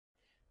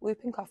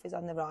Whooping cough is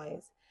on the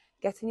rise.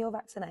 Getting your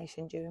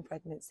vaccination during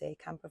pregnancy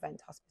can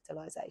prevent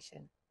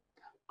hospitalisation.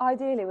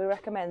 Ideally, we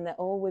recommend that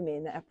all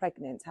women that are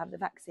pregnant have the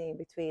vaccine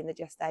between the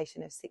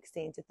gestation of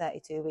 16 to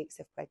 32 weeks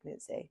of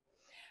pregnancy.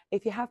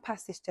 If you have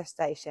passed this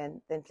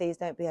gestation, then please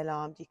don't be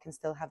alarmed, you can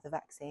still have the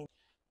vaccine.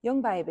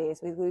 Young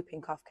babies with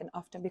whooping cough can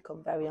often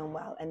become very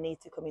unwell and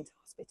need to come into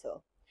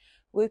hospital.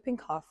 Whooping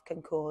cough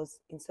can cause,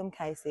 in some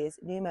cases,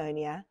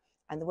 pneumonia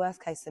and the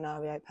worst case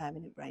scenario,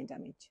 permanent brain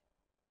damage.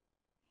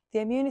 The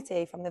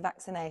immunity from the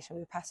vaccination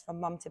will pass from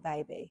mum to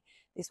baby.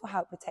 This will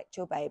help protect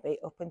your baby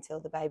up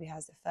until the baby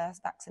has the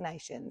first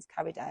vaccinations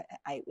carried out at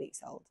 8 weeks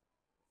old.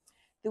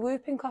 The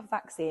whooping cough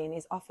vaccine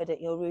is offered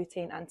at your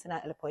routine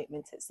antenatal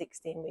appointment at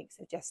 16 weeks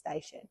of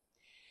gestation.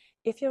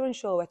 If you're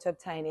unsure where to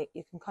obtain it,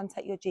 you can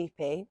contact your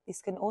GP.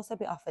 This can also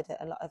be offered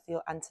at a lot of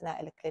your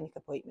antenatal clinic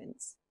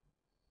appointments.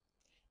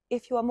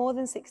 If you are more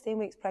than 16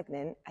 weeks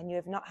pregnant and you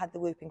have not had the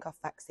whooping cough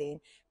vaccine,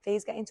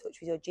 please get in touch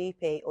with your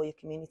GP or your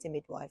community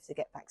midwife to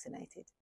get vaccinated.